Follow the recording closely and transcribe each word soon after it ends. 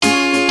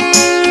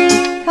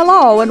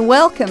Hello and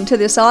welcome to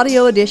this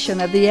audio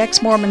edition of the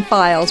Ex-Mormon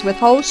Files with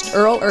host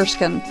Earl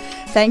Erskine.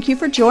 Thank you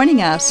for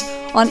joining us.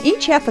 On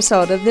each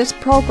episode of this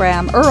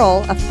program,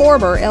 Earl, a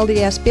former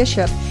LDS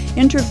bishop,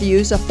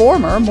 interviews a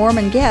former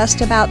Mormon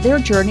guest about their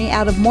journey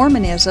out of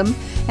Mormonism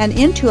and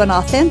into an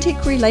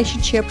authentic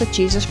relationship with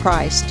Jesus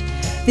Christ.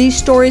 These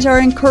stories are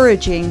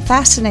encouraging,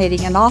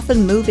 fascinating, and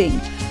often moving.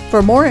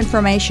 For more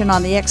information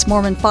on the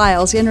Ex-Mormon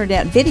Files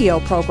internet video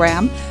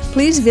program,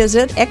 please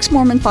visit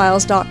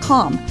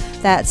exmormonfiles.com.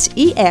 That's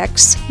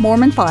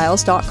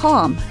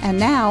exmormonfiles.com. And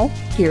now,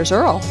 here's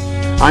Earl.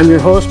 I'm your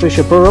host,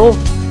 Bishop Earl,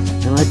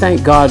 and I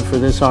thank God for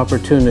this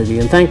opportunity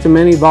and thank the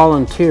many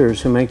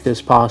volunteers who make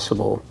this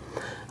possible.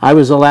 I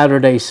was a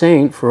Latter-day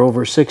Saint for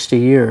over 60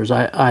 years.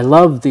 I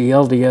love the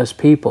LDS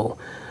people,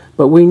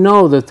 but we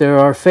know that there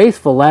are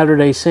faithful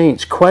Latter-day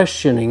Saints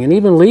questioning and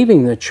even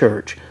leaving the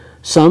church,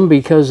 some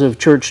because of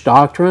church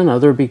doctrine,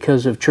 other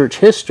because of church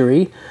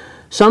history,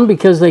 some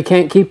because they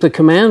can't keep the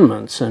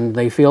commandments and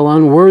they feel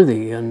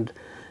unworthy and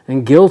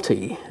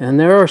guilty. And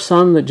there are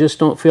some that just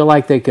don't feel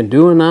like they can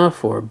do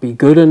enough or be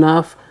good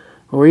enough,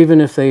 or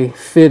even if they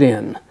fit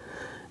in.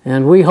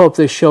 And we hope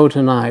this show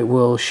tonight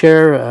will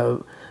share a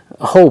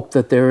hope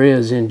that there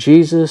is in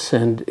Jesus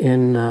and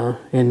in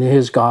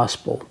His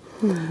gospel.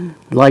 Mm-hmm.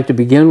 I'd like to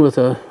begin with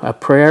a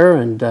prayer,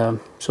 and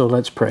so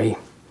let's pray.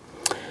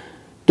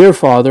 Dear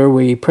Father,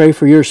 we pray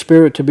for your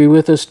Spirit to be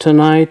with us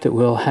tonight, that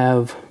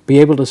we'll be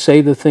able to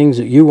say the things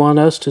that you want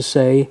us to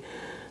say.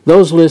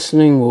 Those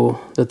listening,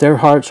 that their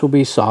hearts will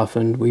be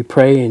softened. We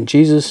pray in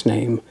Jesus'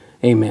 name,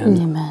 amen.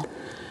 Amen.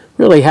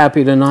 Really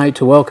happy tonight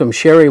to welcome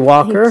Sherrie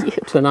Walker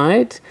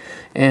tonight,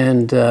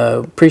 and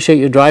appreciate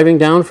you driving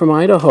down from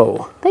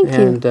Idaho. Thank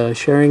you. And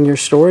sharing your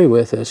story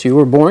with us. You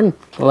were born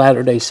a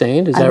Latter-day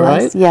Saint, is that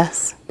right?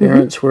 Yes.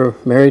 Parents were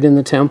married in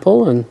the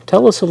temple, and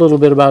tell us a little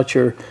bit about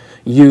your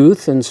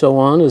youth and so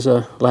on as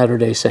a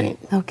Latter-day Saint.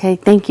 Okay,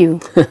 thank you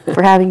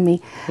for having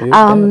me.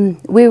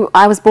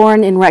 I was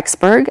born in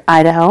Rexburg,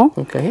 Idaho,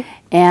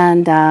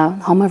 and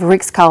home of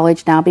Ricks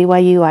College, now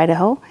BYU,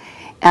 Idaho.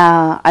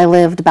 I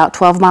lived about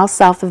 12 miles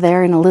south of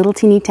there in a little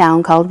teeny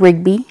town called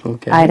Rigby,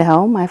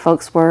 Idaho. My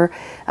folks were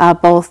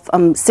both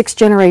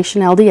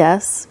sixth-generation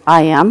LDS.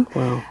 I am.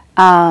 Wow.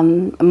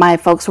 My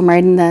folks were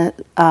married in the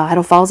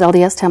Idaho Falls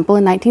LDS Temple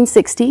in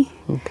 1960.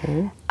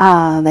 Okay.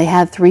 They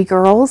had 3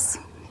 girls,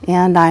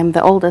 and I'm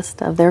the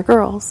oldest of their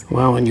girls.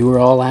 Wow, and you were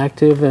all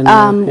active in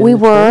we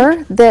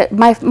were.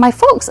 My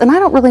folks, and I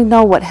don't really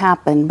know what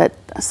happened, but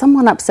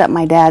someone upset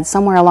my dad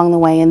somewhere along the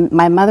way, and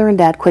my mother and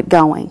dad quit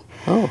going.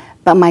 Oh.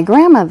 But my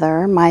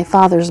grandmother, my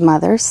father's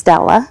mother,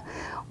 Stella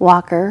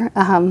Walker,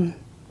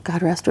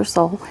 God rest her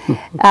soul,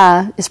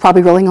 is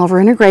probably rolling over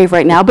in her grave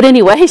right now. But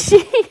anyway,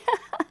 she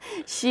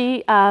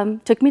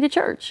took me to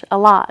church a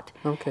lot.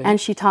 Okay.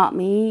 And she taught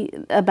me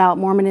about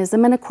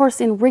Mormonism. And of course,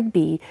 in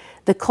Rigby,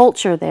 the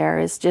culture there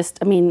is just,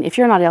 I mean, if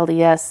you're not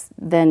LDS,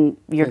 then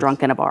you're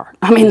drunk in a bar.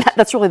 I mean,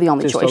 that's really the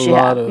only choice you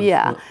have.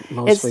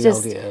 Mostly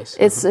LDS.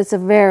 It's a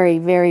very,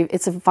 very,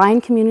 it's a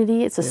fine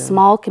community. It's a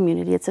small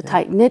community. It's a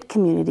tight-knit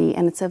community.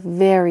 And it's a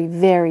very,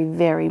 very,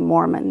 very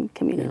Mormon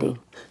community. Yeah.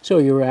 So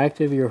you were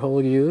active your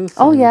whole youth?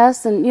 Oh,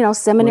 yes. And,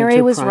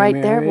 seminary was right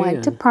there.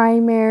 Went to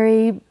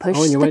primary,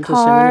 pushed and you the went cart.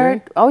 To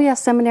seminary? Oh, yeah,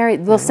 seminary.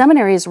 The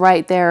seminary is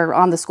right there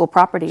on the school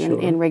property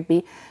in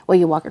Rigby. Well,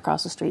 you walk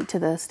across the street to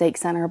the stake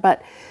center.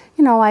 But,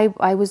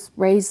 I was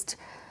raised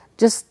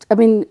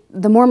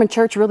the Mormon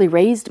church really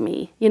raised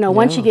me.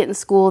 Once you get in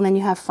school and then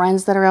you have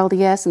friends that are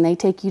LDS and they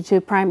take you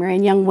to primary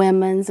and young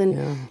women's and,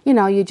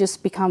 you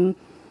just become,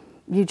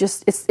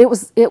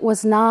 it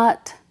was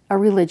not a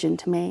religion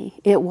to me.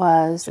 It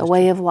was a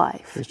way of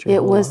life.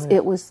 It was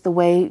the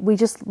way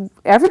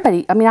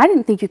everybody, I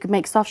didn't think you could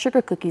make soft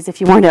sugar cookies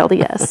if you weren't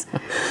LDS.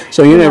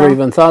 So you never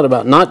even thought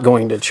about not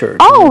going to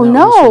church? Oh,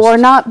 no, or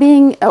not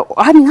being,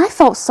 I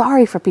felt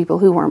sorry for people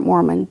who weren't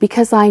Mormon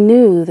because I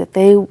knew that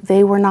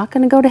they were not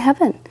going to go to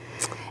heaven.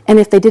 And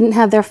if they didn't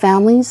have their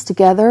families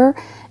together,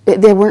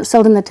 they weren't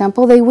sold in the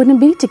temple, they wouldn't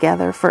be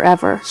together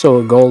forever. So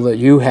a goal that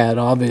you had,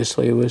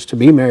 obviously, was to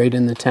be married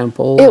in the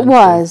temple. It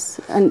was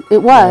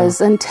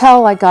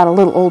until I got a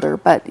little older.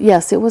 But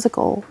yes, it was a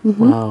goal.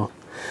 Mm-hmm. Wow.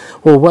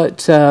 Well,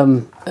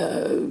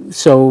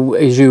 so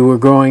as you were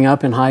growing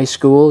up in high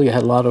school, you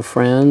had a lot of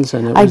friends,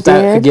 and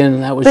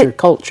that was your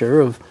culture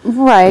of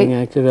being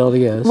active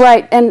LDS.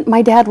 Right, and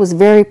my dad was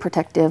very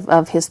protective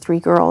of his 3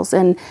 girls.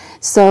 And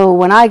so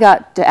when I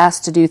got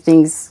asked to do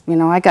things,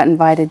 I got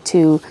invited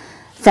to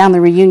family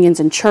reunions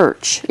in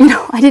church.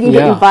 I didn't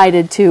get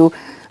invited to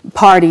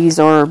parties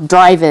or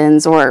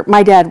drive-ins, or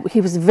my dad,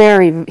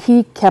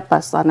 he kept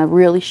us on a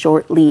really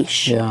short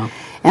leash. Yeah.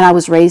 And I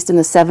was raised in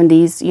the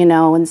 70s,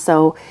 and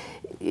so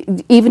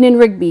even in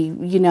Rigby,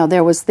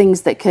 there was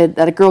things that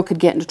a girl could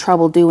get into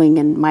trouble doing,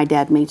 and my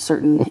dad made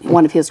certain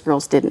one of his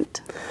girls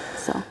didn't.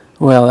 So.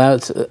 Well,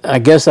 I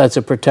guess that's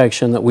a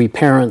protection that we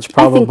parents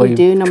probably I think we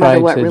do, no matter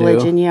what to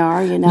religion do. you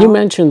are, you know. You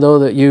mentioned, though,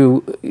 that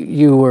you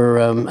were,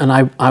 and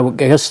I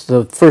guess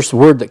the first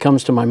word that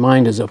comes to my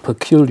mind is a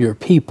peculiar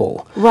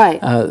people. Right.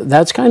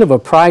 That's kind of a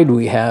pride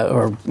we have,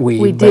 or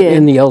we did.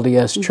 in the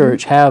LDS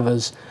Church have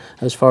as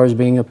far as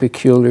being a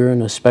peculiar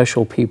and a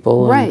special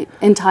people. Right.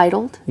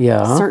 Entitled.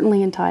 Yeah.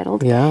 Certainly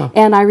entitled. Yeah.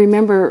 And I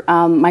remember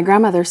my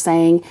grandmother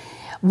saying,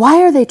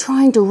 why are they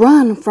trying to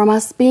run from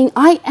us being,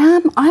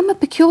 I'm a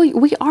peculiar,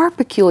 we are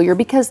peculiar,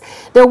 because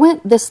there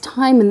went this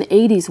time in the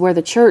 80s where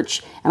the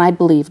church, and I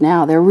believe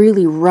now, they're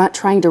really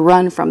trying to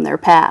run from their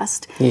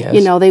past. Yes.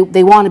 You know,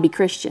 they want to be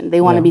Christian. They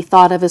want to be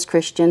thought of as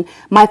Christian.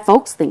 My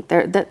folks think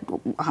that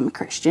I'm a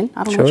Christian.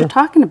 I don't know what you're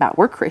talking about.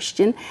 We're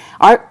Christian.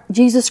 Our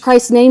Jesus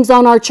Christ's name's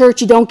on our church.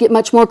 You don't get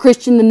much more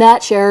Christian than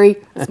that, Sherrie.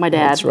 That's my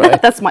dad. That's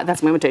right.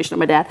 that's my imitation of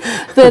my dad.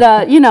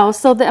 But you know,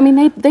 so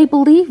they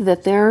believe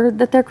that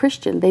they're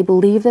Christian. They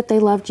believe that they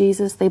love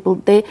Jesus. They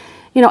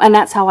you know, and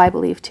that's how I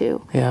believe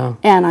too. Yeah.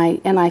 And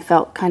I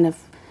felt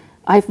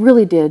I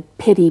really did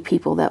pity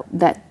people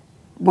that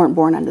weren't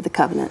born under the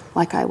covenant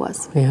like I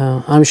was.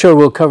 Yeah, I'm sure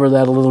we'll cover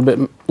that a little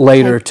bit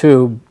later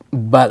too,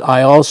 but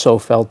I also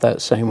felt that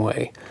same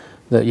way.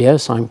 That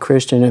yes, I'm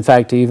Christian. In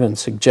fact, even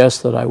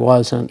suggest that I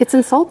wasn't. It's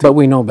insulting. But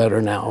we know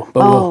better now.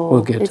 But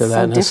we'll get to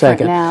that in a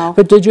second. Now.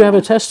 But did you have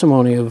a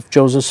testimony of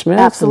Joseph Smith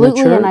Absolutely, in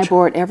the church? and I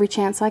bore it every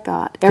chance I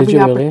got. Every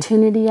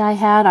opportunity I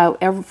had.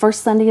 Every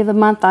first Sunday of the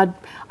month,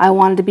 I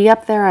wanted to be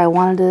up there. I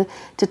wanted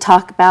to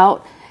talk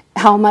about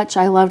how much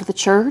I loved the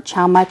church,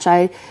 how much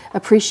I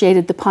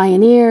appreciated the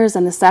pioneers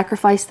and the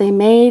sacrifice they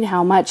made,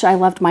 how much I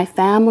loved my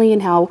family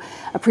and how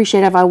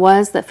appreciative I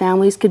was that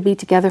families could be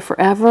together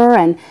forever,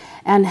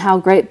 and how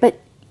great. But,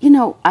 you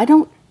know, I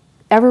don't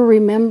ever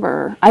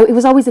remember. It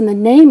was always in the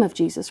name of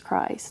Jesus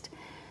Christ,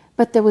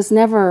 but there was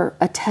never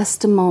a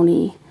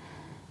testimony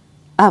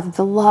of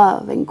the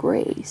love and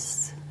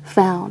grace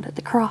found at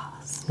the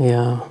cross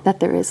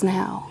that there is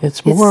now.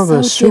 It's more of so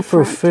a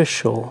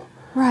superficial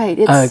right,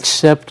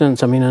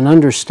 acceptance. I mean, an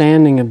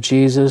understanding of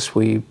Jesus.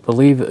 We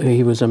believe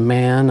he was a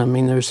man. I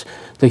mean, there's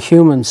the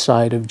human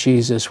side of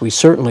Jesus. We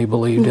certainly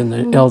believed in the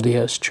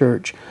LDS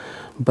Church.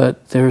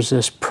 But there's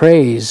this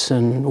praise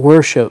and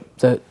worship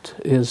that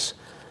is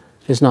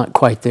not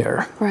quite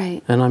there.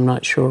 Right. And I'm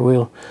not sure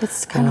we'll...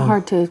 It's kind of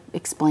hard to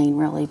explain,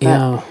 really. But,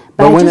 yeah.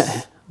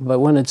 But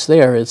when it's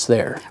there, it's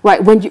there.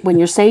 Right. When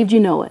you're saved, you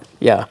know it.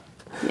 Yeah.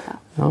 Yeah.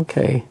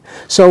 Okay.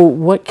 So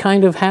what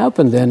kind of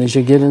happened then as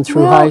you get in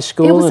through high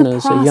school and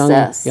as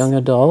a young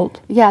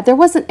adult? Yeah, there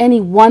wasn't any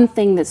one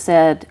thing that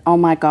said, oh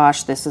my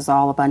gosh, this is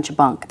all a bunch of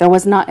bunk. There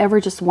was not ever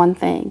just one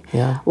thing.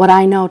 Yeah. What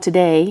I know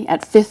today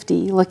at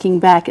 50, looking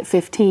back at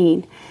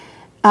 15,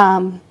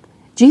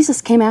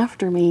 Jesus came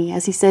after me,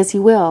 as he says he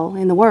will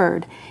in the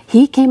Word.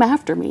 He came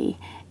after me,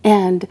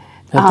 and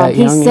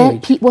he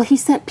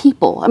sent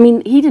people. I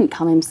mean, he didn't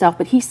come himself,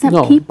 but he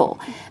sent people.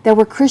 There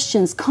were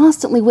Christians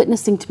constantly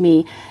witnessing to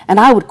me, and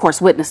I would, of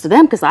course, witness to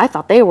them because I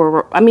thought they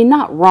were, I mean,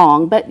 not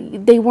wrong, but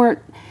they weren't.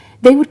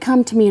 They would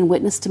come to me and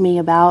witness to me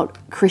about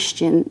a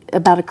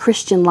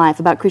Christian life,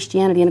 about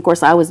Christianity, and of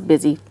course, I was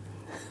busy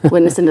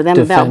witnessing to them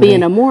about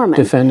being a Mormon,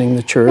 defending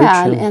the church.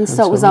 Yeah, and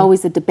so it was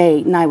always a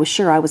debate, and I was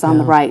sure I was on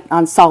the right,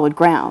 on solid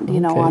ground, you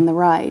know, on the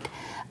right.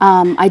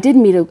 I did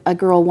meet a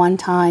girl one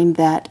time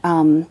that.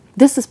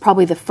 This is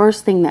probably the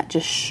first thing that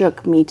just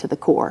shook me to the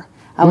core.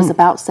 I was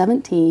about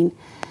 17.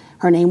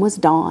 Her name was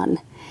Dawn,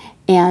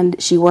 and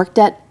she worked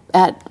at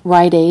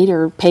Rite Aid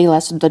or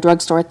Payless, the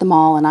drugstore at the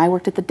mall, and I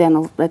worked at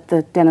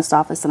the dentist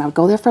office, and I would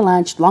go there for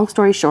lunch. Long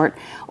story short,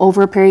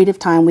 over a period of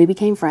time, we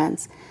became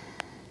friends.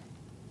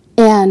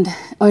 And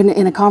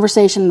in a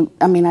conversation,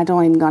 I mean, I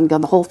don't even want to go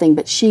the whole thing,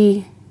 but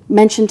she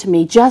mentioned to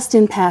me just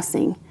in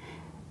passing,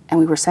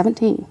 and we were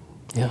 17,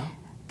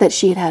 that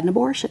she had had an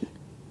abortion.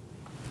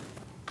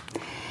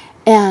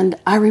 And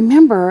I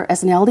remember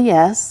as an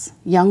LDS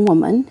young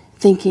woman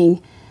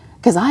thinking,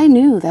 because I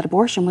knew that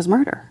abortion was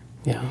murder.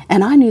 Yeah.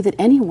 And I knew that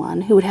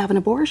anyone who would have an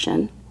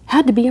abortion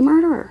had to be a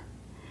murderer.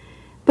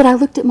 But I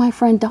looked at my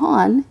friend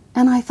Dawn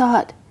and I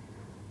thought,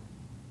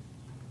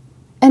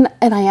 and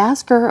I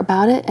asked her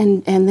about it,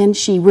 and then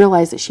she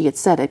realized that she had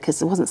said it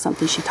because it wasn't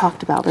something she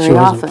talked about very often.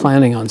 She wasn't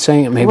planning on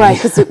saying it, maybe. Right,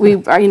 because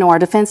our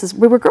defenses,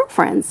 we were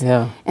girlfriends.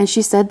 Yeah. And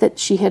she said that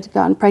she had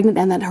gotten pregnant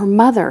and that her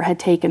mother had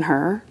taken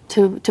her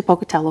to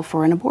Pocatello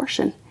for an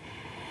abortion.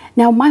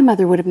 Now, my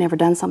mother would have never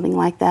done something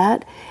like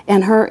that.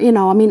 And her,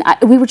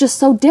 we were just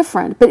so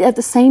different. But at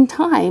the same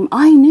time,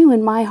 I knew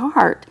in my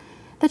heart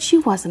that she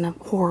wasn't a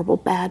horrible,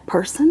 bad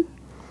person.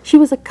 She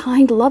was a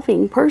kind,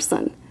 loving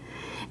person.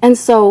 And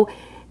so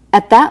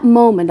at that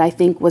moment, I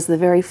think, was the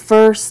very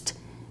first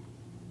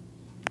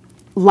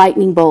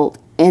lightning bolt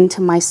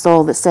into my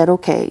soul that said,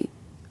 okay,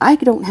 I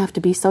don't have to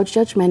be so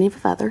judgmental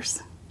of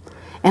others.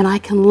 And I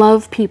can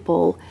love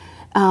people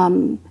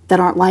that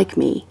aren't like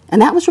me.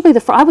 And that was really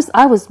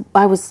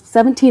I was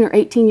 17 or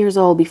 18 years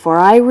old before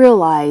I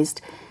realized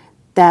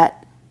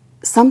that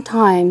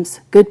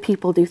sometimes good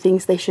people do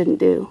things they shouldn't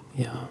do.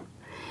 Yeah.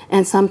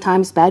 and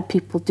sometimes bad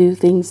people do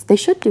things they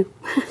should do,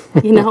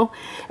 you know.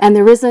 And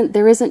there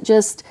isn't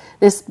just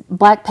this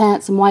black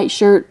pants and white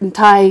shirt and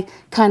tie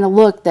kind of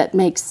look that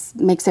makes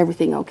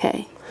everything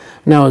okay.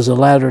 Now, as a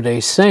Latter-day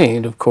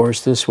Saint, of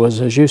course, this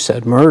was, as you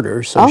said,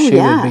 murder, so she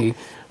would be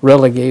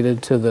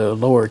relegated to the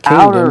lower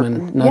kingdom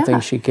and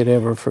nothing she could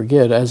ever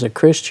forget. As a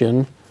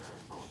Christian,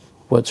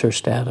 what's her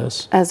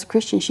status? As a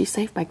Christian, she's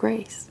saved by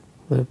grace.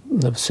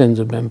 The sins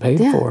have been paid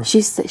for. She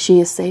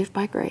is saved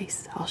by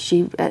grace.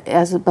 She,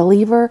 as a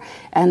believer,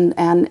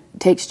 and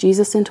takes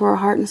Jesus into her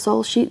heart and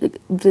soul.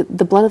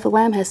 The blood of the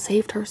Lamb has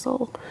saved her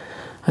soul.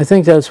 I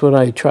think that's what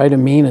I try to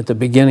mean at the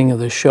beginning of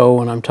the show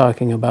when I'm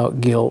talking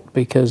about guilt,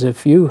 because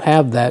if you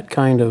have that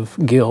kind of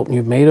guilt,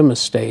 you've made a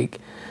mistake,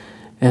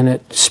 and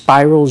it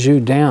spirals you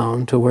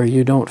down to where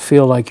you don't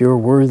feel like you're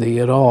worthy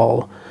at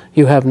all,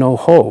 you have no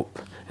hope.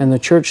 And the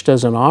church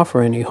doesn't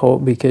offer any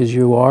hope because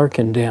you are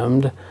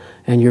condemned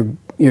and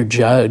you're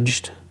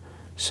judged,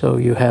 so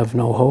you have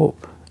no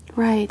hope.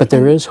 Right. But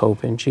there is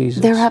hope in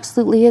Jesus. There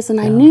absolutely is,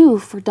 and I knew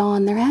for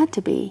Dawn there had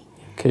to be.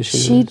 Because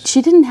she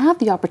didn't have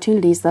the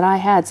opportunities that I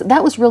had. So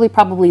that was really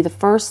probably the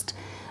first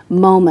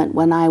moment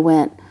when I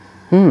went,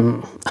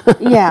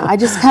 yeah, I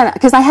just kind of,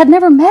 because I had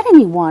never met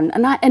anyone,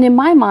 and in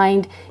my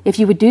mind, if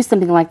you would do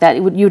something like that,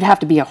 you'd have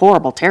to be a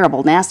horrible,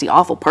 terrible, nasty,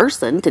 awful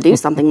person to do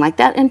something like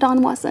that, and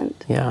Dawn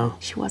wasn't. Yeah,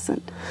 she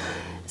wasn't.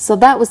 So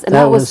that was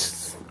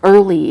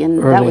early,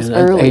 and that was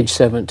early. Age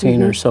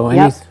 17 or so.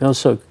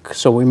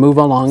 So we move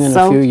along in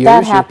a few years.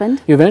 That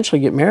happened. You eventually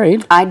get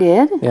married. I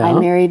did. Yeah. I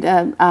married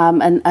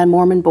a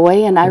Mormon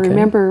boy, and I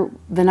remember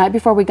the night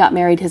before we got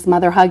married, his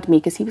mother hugged me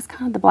because he was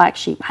kind of the black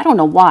sheep. I don't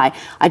know why.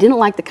 I didn't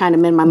like the kind of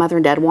men my mother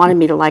and dad wanted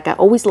me to like. I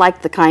always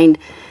liked the kind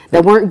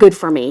that weren't good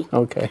for me.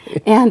 Okay.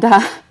 And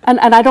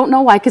I don't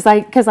know why, because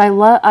I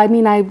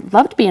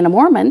loved being a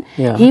Mormon.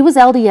 Yeah. He was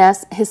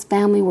LDS. His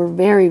family were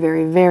very,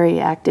 very, very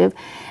active,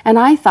 and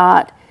I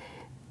thought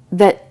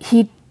that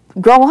he'd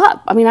grow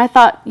up. I mean, I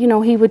thought,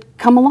 he would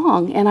come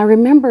along. And I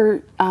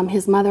remember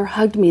his mother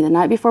hugged me the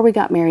night before we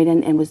got married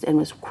and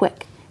was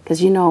quick.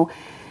 Because,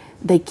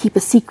 they keep a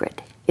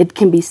secret. It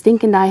can be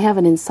stinking to high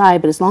heaven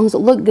inside, but as long as it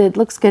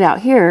looks good out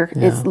here,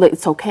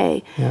 it's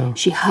okay. Yeah.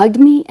 She hugged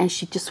me and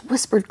she just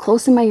whispered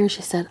close in my ear.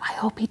 She said, "I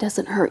hope he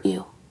doesn't hurt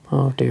you."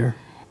 Oh, dear.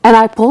 And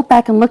I pulled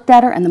back and looked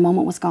at her, and the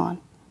moment was gone.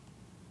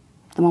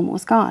 The moment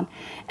was gone.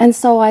 And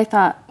so I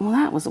thought, well,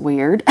 that was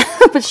weird.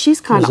 But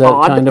she's kind of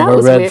odd. Kind but of that a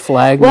was red weird.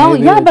 flag? Well,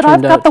 maybe, yeah, but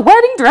I've got the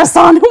wedding dress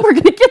on, and we're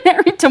going to get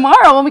married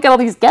tomorrow, and we got all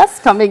these guests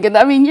coming, and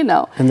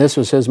And this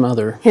was his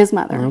mother? His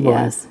mother, oh,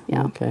 yes.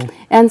 Yeah. Okay.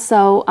 And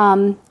so,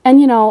 I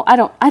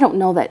don't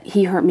know that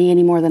he hurt me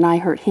any more than I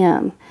hurt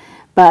him.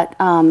 But,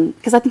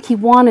 because I think he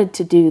wanted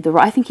to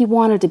I think he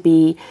wanted to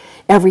be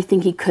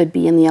everything he could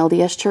be in the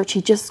LDS church.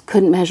 He just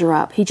couldn't measure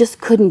up. He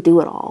just couldn't do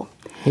it all.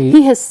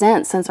 He has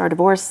since our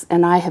divorce,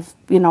 and I have,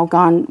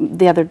 gone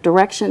the other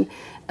direction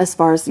as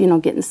far as,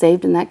 getting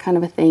saved and that kind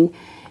of a thing.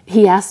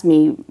 He asked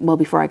me, well,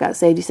 before I got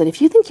saved, he said,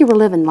 if you think you were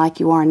living like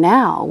you are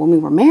now when we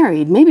were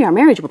married, maybe our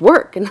marriage would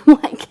work. And I'm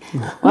like,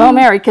 well,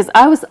 married, because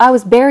I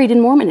was buried in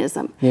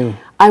Mormonism. Yeah.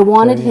 I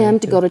wanted him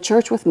to go to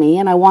church with me,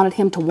 and I wanted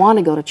him to want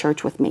to go to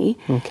church with me.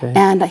 Okay.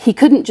 And he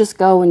couldn't just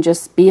go and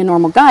just be a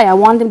normal guy. I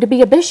wanted him to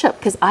be a bishop,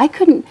 because I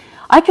could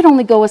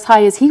only go as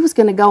high as he was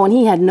going to go, and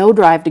he had no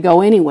drive to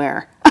go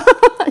anywhere.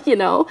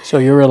 So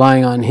you're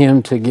relying on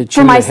him to get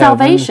you for my to heaven,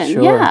 salvation.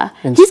 sure. Yeah,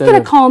 he's going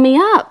to call me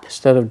up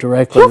instead of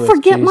directly. He'll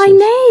forget Jesus. my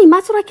name.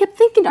 That's what I kept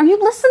thinking. Are you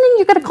listening?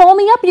 You got to call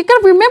me up. You got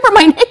to remember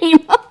my name.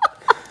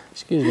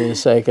 Excuse me a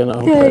second. I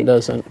hope that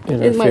doesn't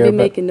interfere. It might be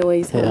making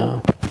noise.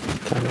 Yeah,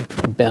 kind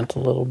of bent a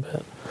little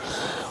bit.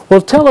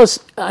 Well, tell us.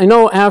 I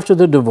know after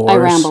the divorce. I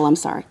ramble. I'm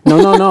sorry.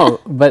 No.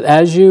 But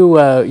as you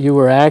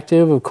were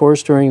active, of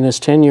course, during this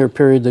 10-year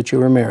period that you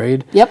were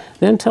married. Yep.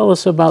 Then tell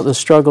us about the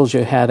struggles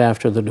you had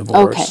after the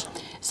divorce. Okay.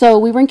 So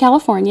we were in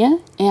California,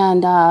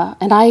 and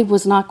I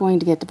was not going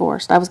to get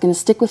divorced. I was going to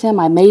stick with him.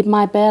 I made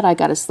my bed. I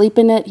got to sleep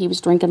in it. He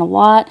was drinking a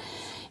lot.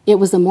 It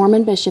was a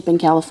Mormon bishop in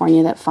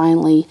California that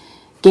finally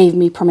gave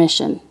me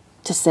permission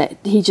to say.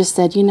 He just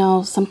said,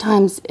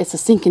 sometimes it's a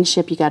sinking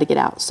ship. You got to get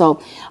out.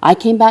 So I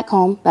came back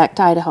home, back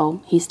to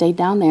Idaho. He stayed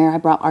down there. I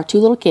brought our two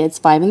little kids,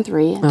 5 and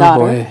 3, a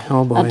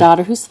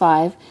daughter who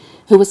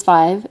was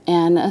 5,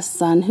 and a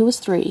son who was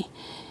 3,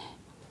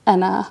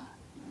 and I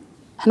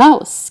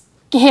was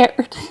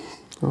scared.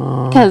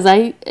 Because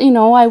I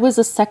was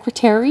a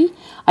secretary.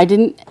 I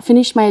didn't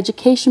finish my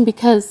education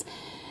because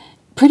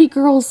pretty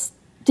girls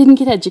didn't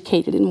get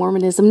educated in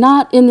Mormonism,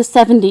 not in the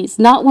 70s,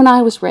 not when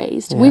I was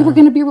raised. Yeah. We were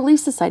going to be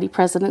Relief Society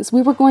presidents.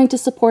 We were going to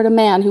support a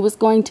man who was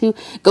going to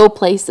go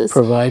places.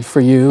 Provide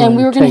for you. And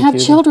we were going to have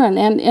children,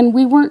 and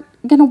we weren't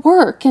going to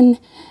work. And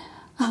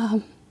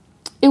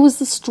it was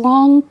a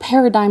strong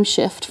paradigm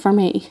shift for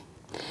me.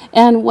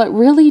 And what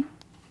really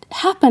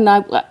happened,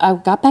 I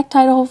got back to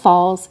Idaho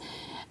Falls,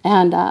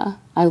 and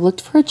I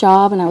looked for a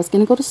job, and I was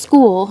going to go to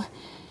school,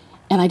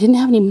 and I didn't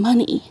have any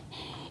money.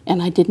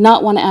 And I did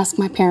not want to ask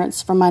my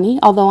parents for money,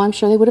 although I'm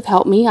sure they would have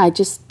helped me. I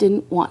just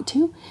didn't want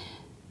to.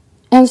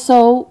 And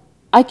so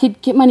I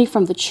could get money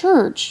from the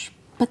church,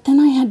 but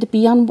then I had to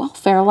be on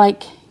welfare,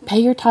 like pay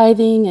your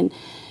tithing. And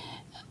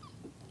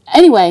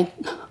anyway,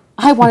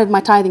 I wanted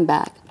my tithing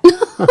back.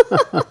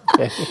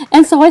 Okay.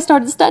 And so I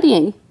started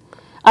studying.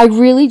 I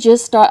really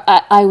just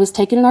I was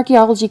taking an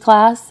archaeology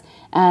class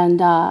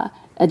and a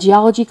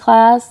geology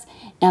class,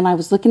 and I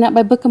was looking at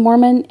my Book of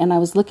Mormon, and I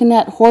was looking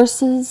at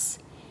horses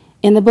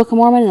in the Book of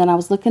Mormon, and then I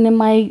was looking in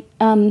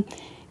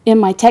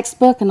my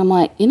textbook, and I'm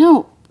like,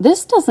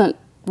 this doesn't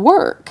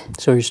work.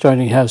 So you're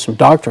starting to have some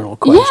doctrinal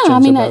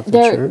questions about the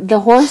church.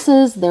 The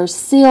horses, there's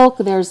silk,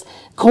 there's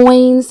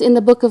coins in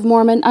the Book of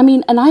Mormon.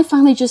 And I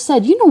finally just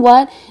said, you know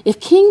what? If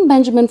King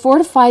Benjamin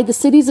fortified the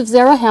cities of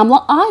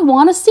Zarahemla, I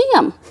want to see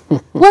them.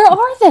 Where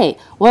are they?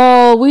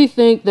 Well, we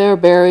think they're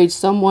buried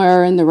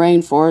somewhere in the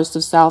rainforest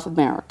of South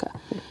America.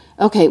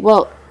 Okay,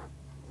 well,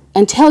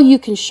 until you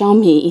can show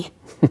me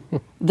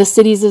the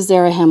cities of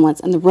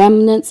Zarahemla and the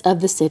remnants of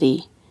the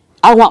city,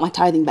 I want my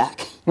tithing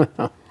back.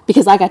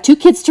 Because I got 2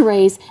 kids to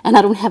raise, and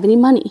I don't have any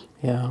money.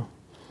 Yeah.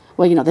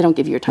 Well, they don't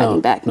give you your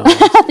tithing back. No.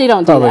 They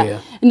don't do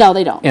that. No,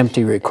 they don't.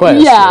 Empty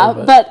request. Yeah,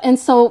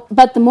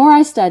 but the more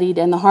I studied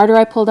and the harder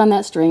I pulled on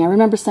that string, I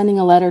remember sending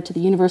a letter to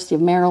the University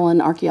of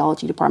Maryland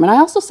Archaeology Department. I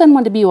also sent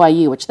one to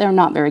BYU, which they're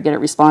not very good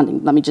at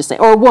responding, let me just say,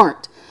 or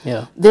weren't.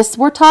 Yeah.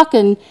 We're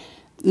talking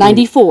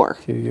 94. A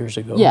few years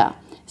ago. Yeah.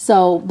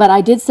 So, but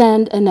I did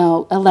send a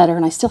letter,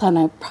 and I still haven't.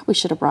 I probably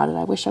should have brought it.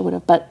 I wish I would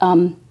have. But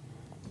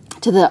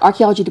to the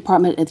archaeology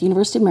department at the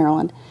University of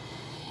Maryland,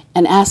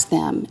 and asked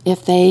them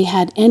if they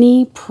had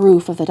any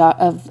proof of the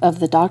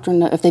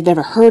doctrine, if they've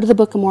ever heard of the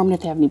Book of Mormon, if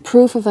they have any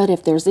proof of it,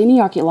 if there's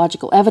any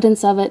archaeological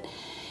evidence of it.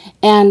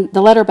 And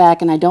the letter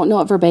back, and I don't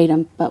know it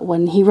verbatim, but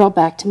when he wrote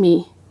back to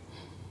me,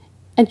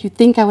 and you'd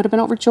think I would have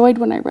been overjoyed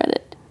when I read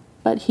it,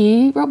 but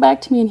he wrote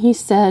back to me and he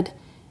said,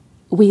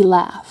 "We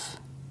laugh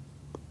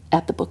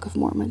at the Book of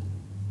Mormon.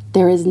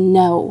 There is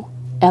no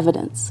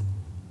evidence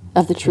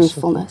of the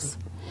truthfulness.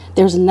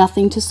 There's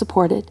nothing to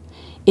support it.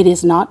 It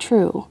is not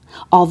true.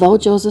 Although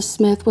Joseph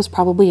Smith was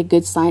probably a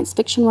good science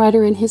fiction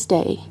writer in his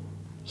day,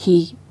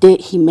 he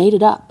made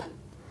it up."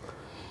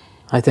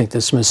 I think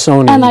the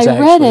Smithsonian's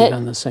actually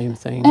done the same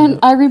thing. And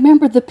I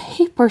remember the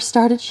paper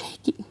started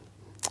shaking.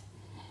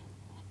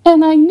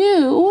 And I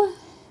knew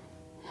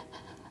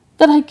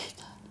that I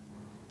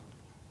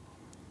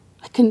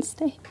couldn't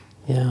stay.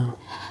 Yeah.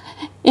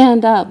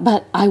 And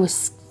but I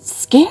was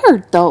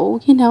scared though,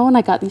 and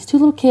I got these 2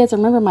 little kids. I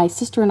remember my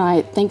sister and I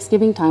at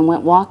Thanksgiving time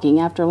went walking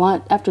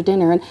after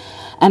dinner,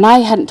 and I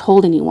hadn't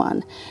told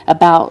anyone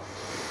about,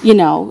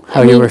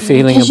 how you were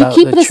feeling about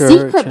the church. Because you keep it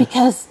a secret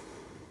because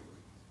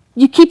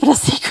you keep it a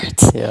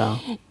secret. Yeah.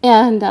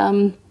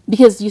 And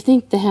because you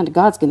think the hand of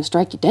God's going to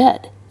strike you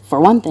dead. For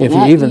one thing, if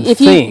you even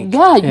think,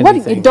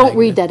 don't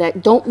read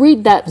that. Don't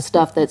read that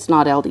stuff that's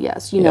not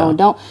LDS.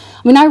 Don't.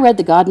 I read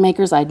the God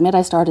Makers. I admit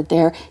I started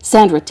there.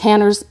 Sandra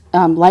Tanner's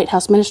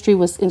Lighthouse Ministry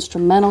was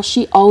instrumental.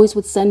 She always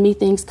would send me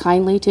things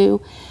kindly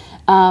too,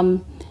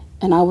 and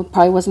I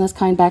probably wasn't as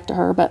kind back to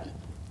her, but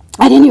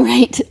at any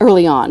rate,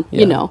 early on,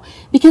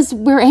 because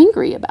we're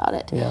angry about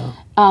it. Yeah.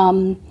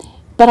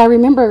 But I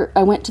remember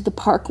I went to the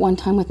park one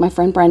time with my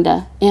friend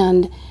Brenda,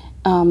 and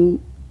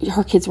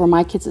her kids were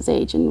my kids'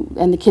 age,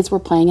 and the kids were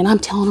playing, and I'm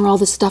telling her all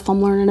this stuff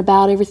I'm learning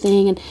about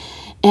everything,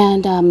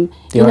 and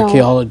the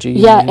archaeology.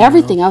 Yeah,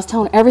 everything. I was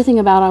telling her everything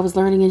about I was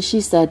learning, and she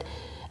said,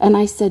 and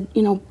I said,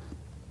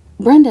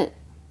 Brenda,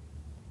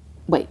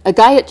 wait, a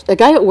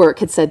guy at work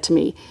had said to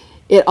me,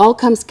 it all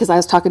comes, because I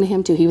was talking to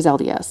him too, he was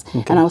LDS,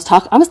 and I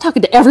was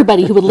talking to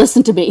everybody who would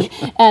listen to me,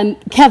 and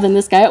Kevin,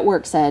 this guy at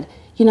work, said,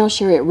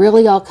 Sherrie, it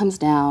really all comes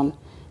down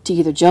to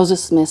either Joseph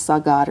Smith saw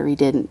God or he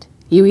didn't.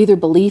 You either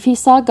believe he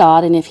saw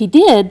God, and if he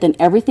did, then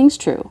everything's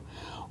true.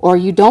 Or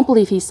you don't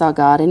believe he saw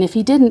God, and if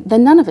he didn't,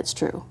 then none of it's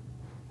true.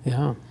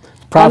 Yeah.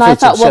 And I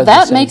thought, well,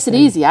 that makes it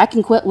easy. I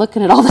can quit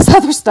looking at all this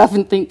other stuff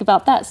and think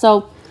about that.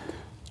 So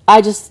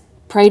I just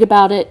prayed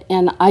about it,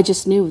 and I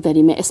just knew that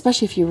he made,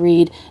 especially if you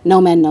read No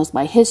Man Knows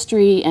My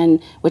History,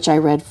 and which I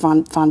read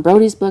Fawn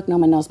Brody's book, No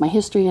Man Knows My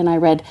History, and I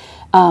read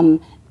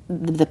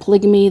the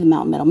polygamy, the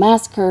Mountain Meadow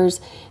massacres,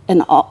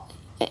 and all.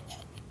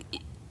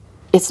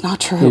 It's not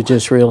true. You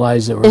just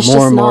realized there were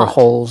more and more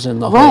holes in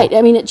the whole. Right.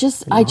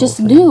 I just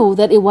knew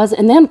that it was,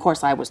 and then of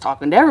course I was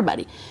talking to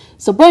everybody.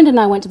 So Brenda and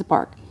I went to the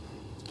park,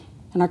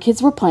 and our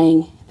kids were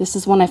playing. This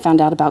is when I found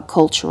out about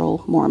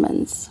cultural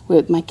Mormons.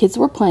 My kids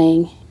were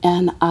playing,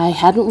 and I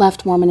hadn't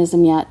left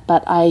Mormonism yet,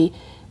 but I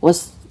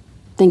was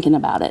thinking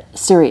about it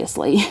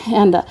seriously.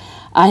 And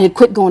I had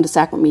quit going to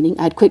sacrament meeting.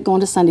 I had quit going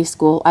to Sunday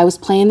school. I was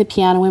playing the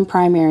piano in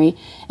primary,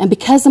 and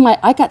because of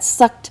I got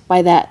sucked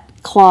by that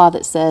claw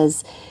that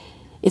says,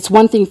 it's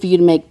one thing for you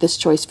to make this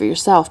choice for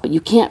yourself, but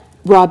you can't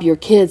rob your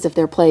kids of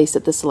their place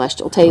at the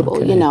celestial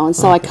table, and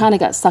so I kind of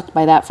got sucked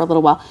by that for a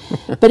little while.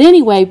 But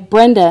anyway,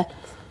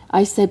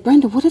 I said,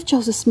 Brenda, what if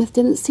Joseph Smith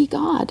didn't see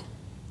God?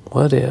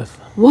 What if?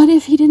 What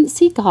if he didn't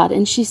see God?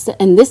 And she said,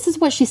 and this is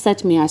what she said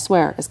to me, I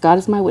swear, as God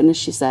is my witness,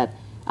 she said,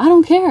 I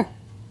don't care.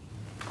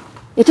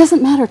 It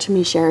doesn't matter to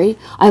me, Sherrie.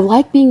 I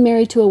like being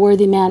married to a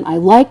worthy man. I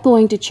like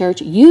going to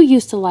church. You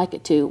used to like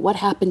it too. What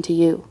happened to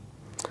you?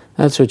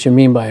 That's what you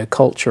mean by a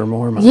culture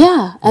Mormon.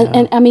 Yeah,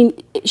 and I mean,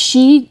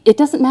 it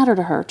doesn't matter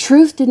to her.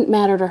 Truth didn't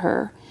matter to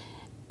her,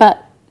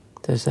 but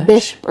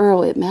Bishop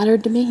Earl, it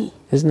mattered to me.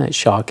 Isn't that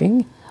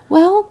shocking?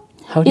 Well,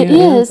 it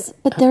is,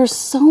 but there's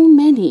so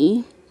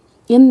many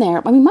in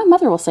there. I mean, my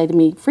mother will say to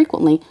me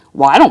frequently,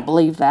 well, I don't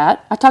believe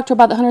that. I talk to her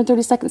about the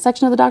 132nd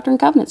section of the Doctrine and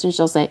Covenants, and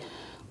she'll say,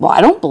 well,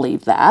 I don't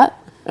believe that.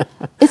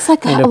 It's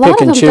like a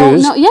lot of them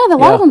don't know. Yeah, a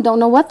lot of them don't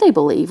know what they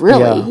believe,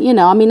 really. You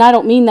know, I mean, I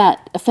don't mean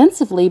that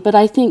offensively, but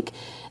I think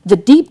the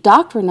deep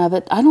doctrine of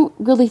it, I don't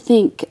really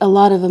think a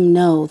lot of them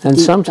know. And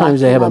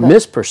sometimes they have a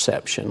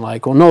misperception,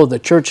 like, well, no, the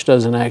church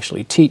doesn't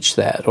actually teach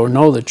that, or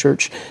no, the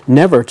church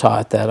never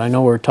taught that. I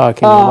know we're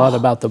talking a lot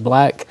about the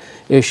black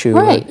issue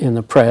in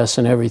the press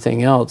and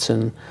everything else,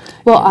 and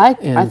I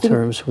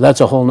think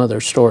that's a whole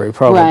other story,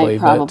 probably. Right,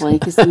 probably,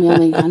 because I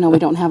know we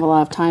don't have a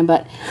lot of time,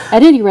 but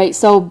at any rate,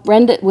 so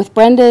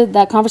Brenda,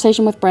 that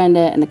conversation with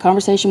Brenda, and the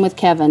conversation with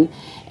Kevin,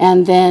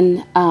 and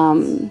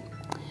then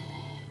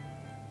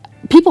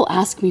people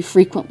ask me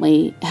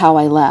frequently how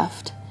I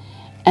left.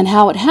 And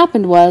how it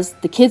happened was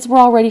the kids were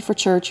all ready for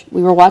church.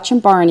 We were watching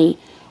Barney.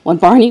 When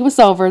Barney was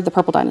over, the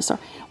purple dinosaur,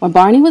 when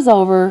Barney was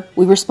over,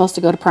 we were supposed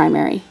to go to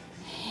primary.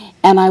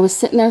 And I was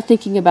sitting there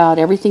thinking about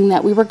everything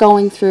that we were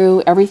going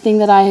through, everything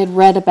that I had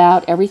read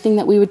about, everything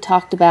that we had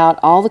talked about,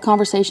 all the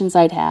conversations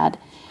I'd had.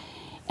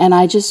 And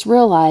I just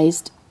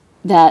realized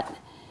that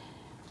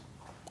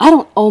I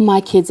don't owe my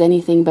kids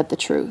anything but the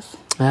truth.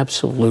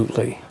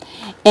 Absolutely.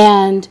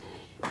 And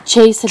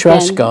Chase had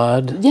Trust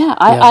God. Yeah,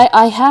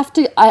 I have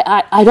to.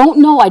 I don't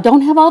know. I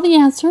don't have all the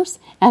answers,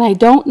 and I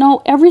don't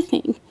know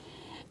everything,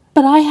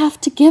 but I have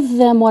to give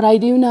them what I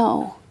do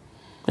know.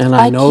 And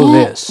I know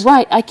this.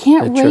 Right. I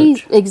can't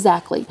raise...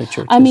 Exactly.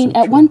 I mean,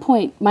 at one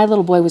point, my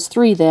little boy was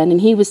 3 then, and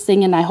he was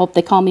singing, I hope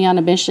they call me on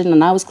a mission,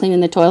 and I was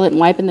cleaning the toilet and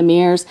wiping the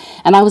mirrors,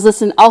 and I was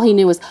listening. All he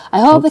knew was, I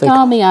hope they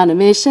call me on a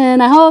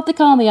mission. I hope they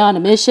call me on a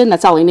mission.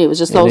 That's all he knew. It was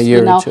just those,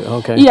 you know.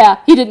 Okay. Yeah,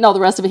 he didn't know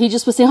the rest of it. He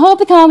just was saying, I hope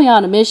they call me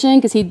on a mission,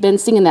 because he'd been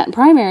singing that in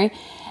primary.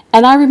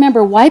 And I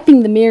remember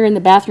wiping the mirror in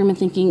the bathroom and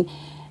thinking,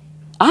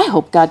 I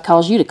hope God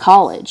calls you to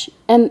college.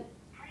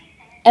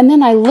 And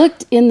then I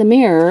looked in the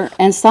mirror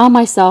and saw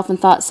myself and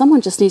thought, someone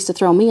just needs to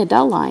throw me a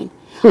dell line.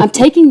 I'm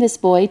taking this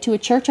boy to a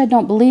church I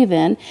don't believe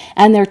in,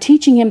 and they're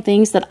teaching him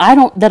things that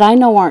I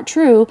know aren't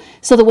true,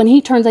 so that when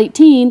he turns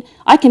 18,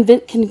 I can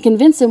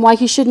convince him why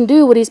he shouldn't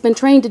do what he's been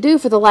trained to do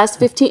for the last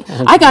 15.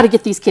 I got to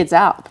get these kids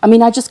out. I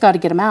mean, I just got to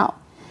get them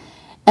out.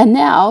 And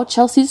now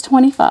Chelsea's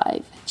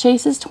 25,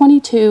 Chase is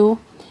 22.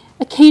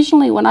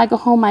 Occasionally, when I go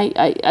home,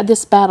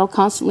 this battle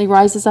constantly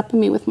rises up in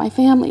me with my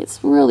family.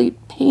 It's really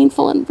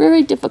painful and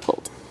very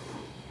difficult.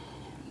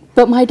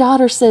 But my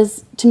daughter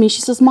says to me,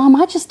 she says, Mom,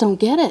 I just don't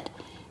get it.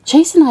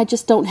 Chase and I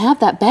just don't have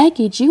that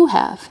baggage you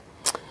have.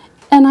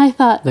 And I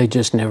thought... They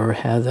just never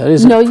had that.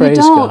 No, you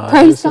don't.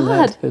 Praise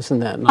God. Isn't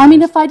that nice? I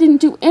mean, if I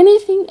didn't do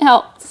anything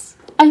else,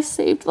 I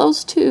saved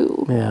those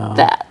two. Yeah.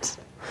 That.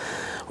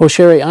 Well,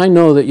 Sherrie, I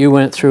know that you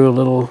went through a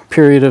little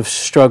period of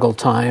struggle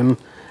time.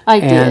 I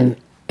did.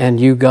 And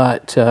you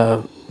got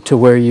to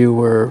where you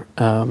were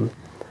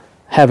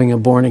having a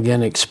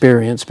born-again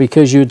experience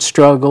because you'd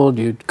struggled,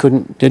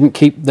 didn't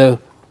keep the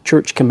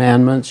church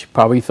commandments, you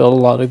probably felt a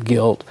lot of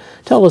guilt.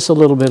 Tell us a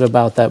little bit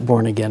about that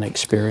born-again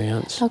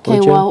experience. Okay,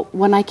 well,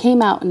 when I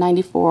came out in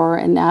 94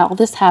 and all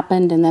this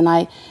happened, and then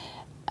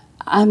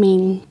I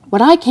mean,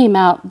 when I came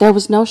out, there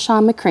was no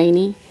Sean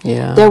McCraney.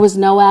 Yeah. There was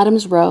no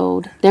Adams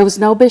Road. There was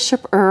no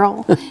Bishop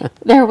Earl.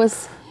 there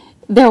was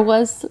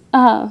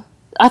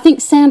I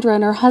think Sandra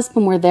and her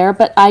husband were there,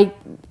 but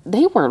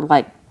they were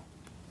like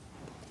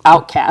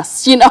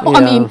outcasts, you know. Yeah,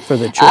 I mean, for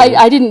the church.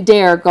 I didn't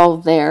dare go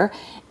there.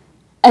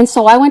 And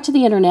so I went to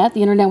the internet.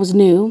 The internet was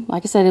new.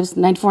 Like I said, it was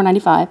 94,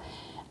 95.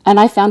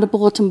 And I found a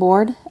bulletin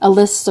board, a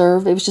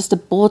listserv. It was just a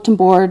bulletin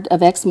board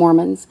of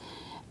ex-Mormons.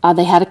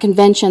 They had a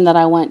convention that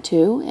I went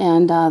to,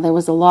 and there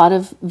was a lot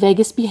of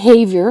Vegas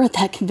behavior at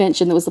that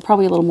convention. That was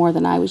probably a little more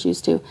than I was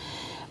used to.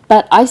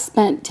 But I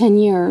spent 10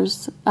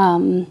 years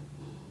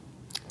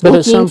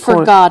looking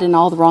for God in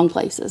all the wrong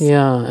places.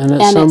 Yeah, and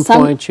at some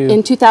point you...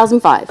 In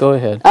 2005. Go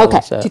ahead. Okay,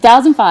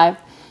 2005.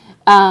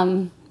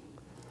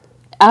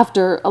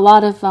 After a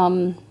lot of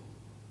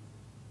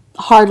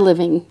hard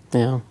living.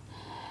 Yeah.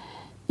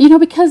 You know,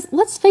 because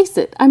let's face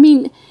it, I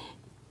mean,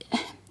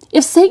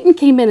 if Satan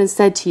came in and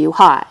said to you,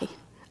 hi,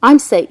 I'm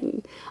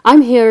Satan.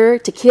 I'm here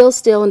to kill,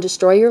 steal, and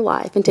destroy your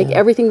life and take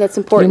everything that's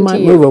important to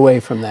you. You might move away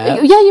from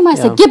that. Yeah, you might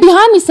say, get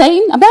behind me,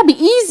 Satan. That'd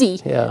be easy.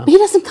 Yeah. But he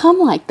doesn't come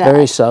like that.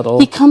 Very subtle.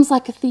 He comes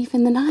like a thief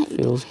in the night.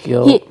 Feels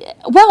guilt.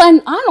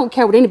 And I don't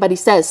care what anybody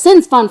says.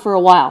 Sin's fun for a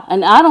while.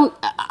 And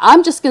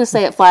I'm just going to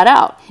say it flat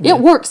out. Yeah.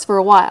 It works for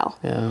a while.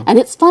 Yeah. And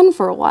it's fun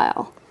for a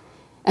while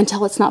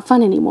until it's not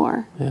fun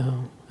anymore.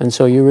 Yeah. And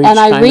so you reached And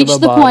I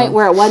reached the point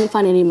where it wasn't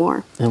fun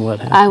anymore. And what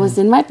happened? I was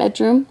in my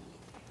bedroom,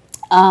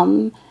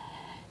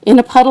 in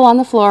a puddle on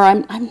the floor.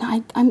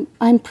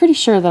 I'm pretty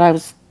sure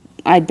that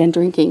I'd been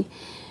drinking,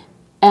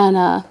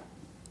 and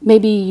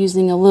maybe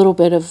using a little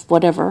bit of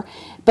whatever,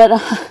 but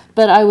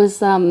I was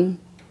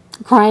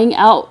crying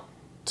out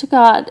to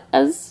God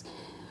as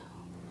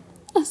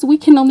as we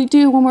can only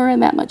do when we're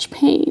in that much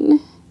pain.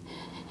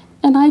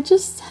 And I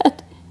just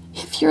said,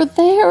 if you're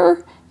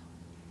there,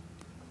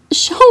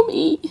 show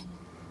me.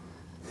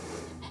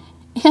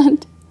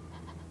 And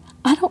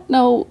I don't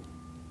know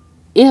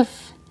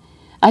if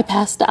I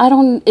passed,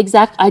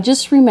 I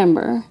just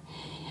remember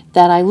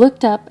that I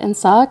looked up and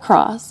saw a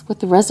cross with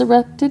the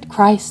resurrected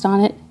Christ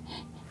on it,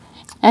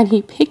 and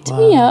he picked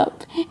me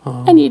up,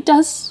 and he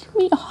dusted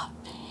me off,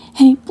 and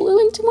he blew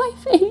into my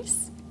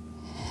face,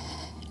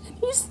 and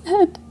he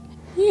said,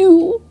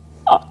 "You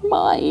are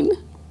mine."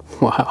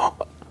 Wow.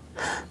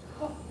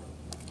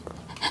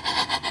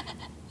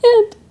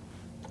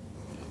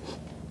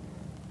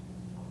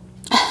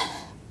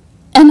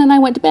 And then I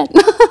went to bed.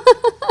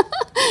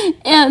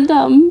 And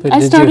I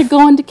started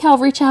going to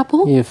Calvary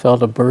Chapel. You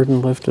felt a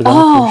burden lifted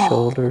off your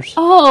shoulders.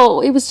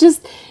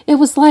 It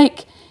was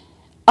like,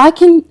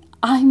 I'm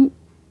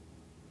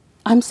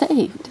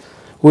saved.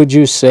 Would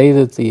you say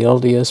that the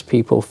LDS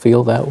people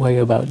feel that way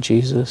about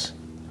Jesus?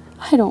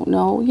 I don't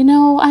know. You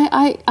know,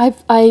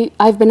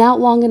 I've been out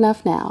long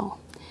enough now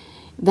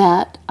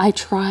that I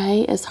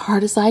try as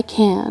hard as I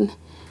can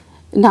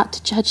not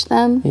to judge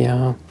them.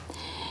 Yeah.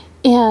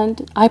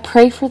 And I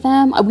pray for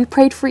them. We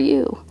prayed for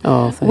you.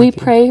 Oh, thank you. We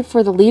pray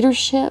for the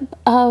leadership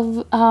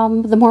of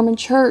the Mormon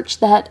Church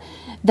that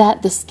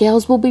the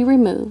scales will be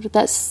removed.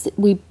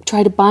 We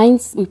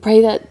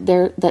pray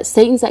that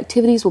Satan's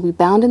activities will be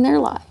bound in their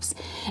lives,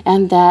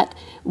 and that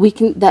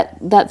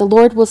the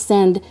Lord will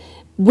send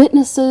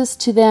witnesses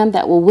to them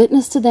that will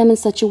witness to them in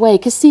such a way.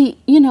 Because see,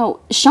 you know,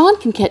 Sean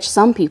can catch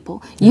some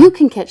people, you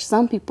can catch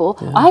some people,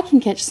 I can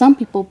catch some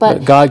people,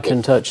 but God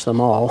can touch them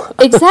all.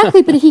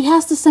 Exactly, but he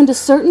has to send a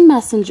certain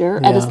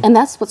messenger, and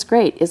that's what's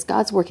great, is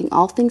God's working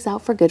all things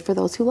out for good for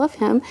those who love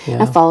him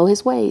and follow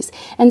his ways.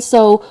 And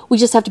so we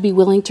just have to be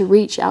willing to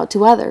reach out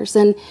to others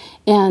and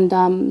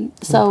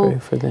pray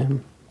for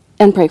them.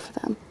 And pray for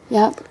them.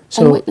 Yep.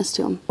 So and witness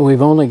to them.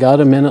 We've only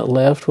got a minute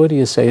left. What do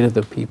you say to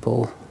the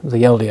people,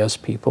 the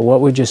LDS people?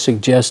 What would you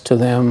suggest to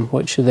them?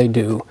 What should they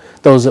do?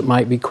 Those that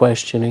might be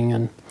questioning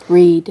and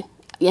read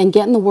and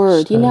get in the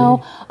Word. Study. You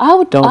know,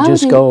 Don't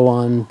just go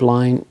on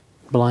blind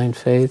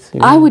faith. You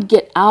know? I would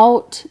get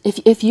out.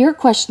 If you're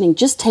questioning,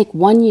 just take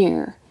 1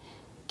 year.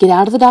 Get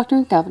out of the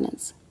Doctrine and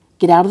Covenants.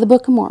 Get out of the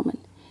Book of Mormon.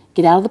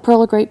 Get out of the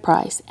Pearl of Great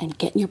Price and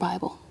get in your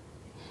Bible.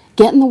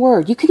 Get in the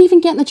Word. You can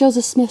even get in the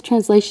Joseph Smith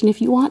translation if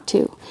you want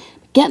to.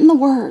 Get in the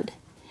Word.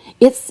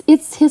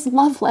 It's his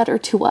love letter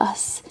to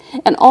us.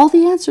 And all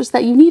the answers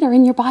that you need are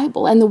in your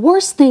Bible. And the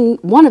worst thing,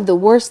 one of the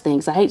worst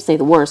things, I hate to say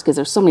the worst because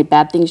there's so many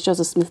bad things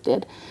Joseph Smith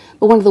did,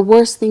 but one of the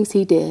worst things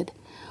he did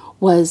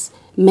was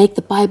make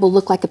the Bible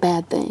look like a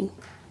bad thing.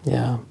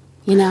 Yeah.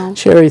 You know?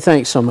 Sherrie,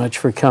 thanks so much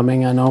for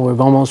coming. I know we've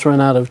almost run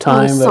out of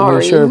time, but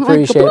we sure Sorry.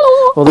 appreciate it.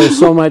 Well, there's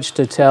so much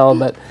to tell,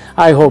 but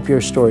I hope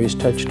your stories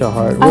touched a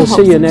heart. We'll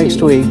see you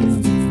next week.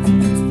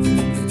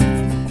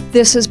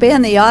 This has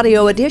been the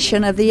audio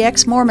edition of the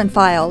Ex-Mormon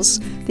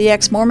Files. The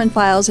Ex-Mormon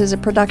Files is a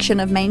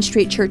production of Main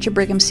Street Church of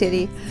Brigham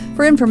City.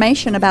 For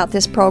information about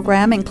this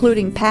program,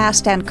 including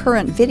past and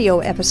current video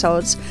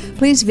episodes,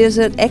 please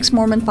visit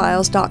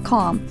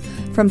exmormonfiles.com.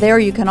 From there,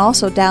 you can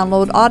also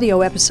download audio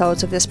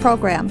episodes of this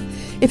program.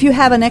 If you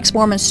have an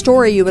Ex-Mormon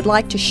story you would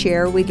like to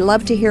share, we'd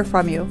love to hear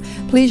from you.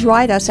 Please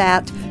write us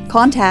at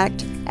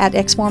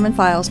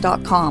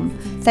contact@exmormonfiles.com.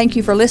 Thank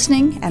you for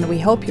listening, and we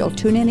hope you'll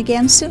tune in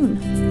again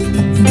soon.